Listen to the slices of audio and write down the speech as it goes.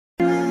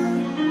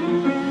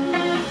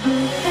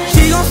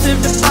sip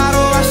the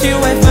bottle while she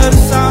wait for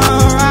the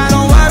sunrise.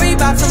 Don't worry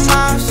about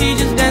tomorrow, she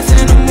just dancing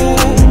in the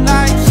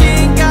moonlight. She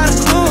ain't got a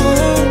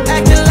clue,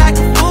 acting like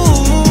a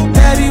fool.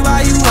 Baby,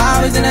 why you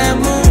always in that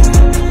mood?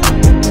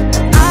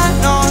 I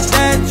know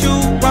that you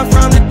run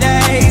from the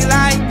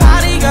daylight.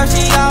 Body girl,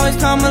 she always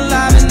come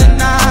alive in the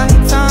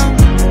nighttime,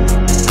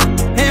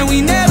 and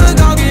we never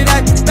gon' get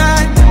that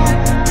back.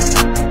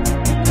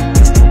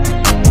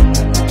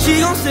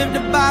 She gon' sip the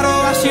bottle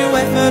while she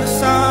wait for the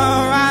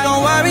sunrise.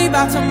 Don't worry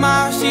about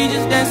tomorrow, she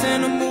just dancing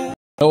in the mood.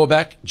 Noah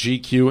Beck,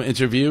 GQ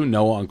interview,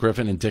 Noah on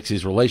Griffin and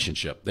Dixie's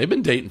relationship. They've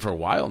been dating for a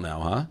while now,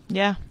 huh?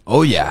 Yeah.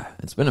 Oh, yeah.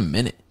 It's been a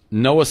minute.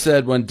 Noah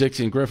said when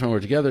Dixie and Griffin were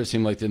together, it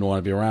seemed like they didn't want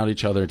to be around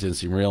each other. It didn't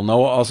seem real.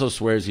 Noah also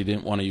swears he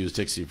didn't want to use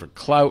Dixie for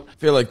clout. I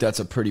feel like that's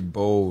a pretty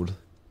bold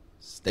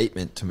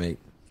statement to make.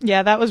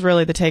 Yeah, that was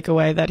really the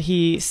takeaway, that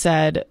he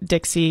said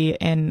Dixie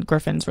and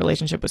Griffin's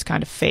relationship was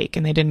kind of fake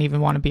and they didn't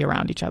even want to be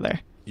around each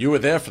other. You were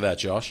there for that,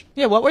 Josh.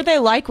 Yeah, what were they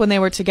like when they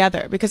were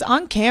together? Because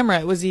on camera,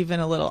 it was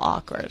even a little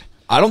awkward.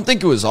 I don't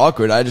think it was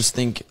awkward. I just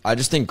think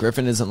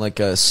Griffin isn't like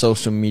a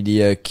social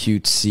media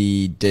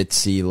cutesy,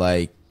 ditzy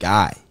like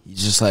guy.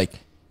 He's just like,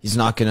 he's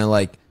not gonna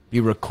like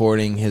be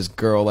recording his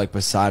girl like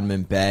beside him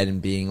in bed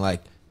and being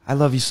like, "I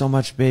love you so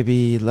much,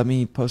 baby. Let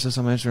me post this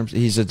on my Instagram."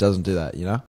 He just doesn't do that, you know?